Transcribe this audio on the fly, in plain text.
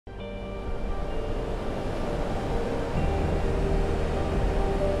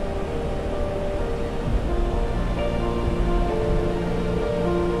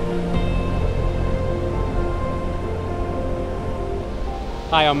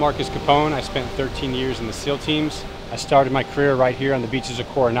Hi, I'm Marcus Capone. I spent 13 years in the SEAL teams. I started my career right here on the beaches of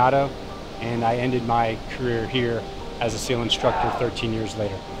Coronado, and I ended my career here as a SEAL instructor 13 years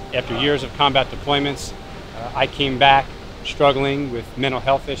later. After years of combat deployments, I came back struggling with mental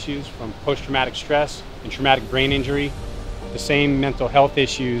health issues from post-traumatic stress and traumatic brain injury, the same mental health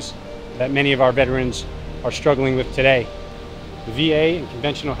issues that many of our veterans are struggling with today. The VA and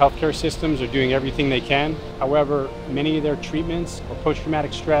conventional healthcare systems are doing everything they can. However, many of their treatments for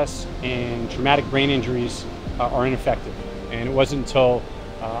post-traumatic stress and traumatic brain injuries are ineffective. And it wasn't until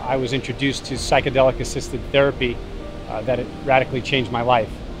I was introduced to psychedelic-assisted therapy that it radically changed my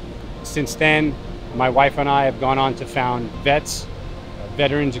life. Since then, my wife and I have gone on to found VETS,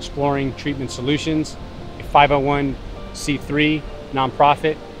 Veterans Exploring Treatment Solutions, a 501c3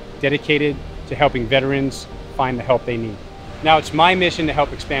 nonprofit dedicated to helping veterans find the help they need. Now it's my mission to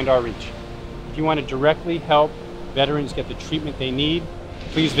help expand our reach. If you want to directly help veterans get the treatment they need,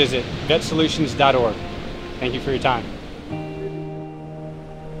 please visit vetsolutions.org. Thank you for your time.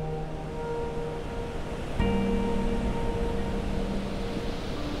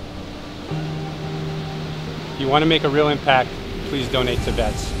 If you want to make a real impact, please donate to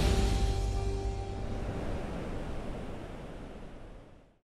VETS.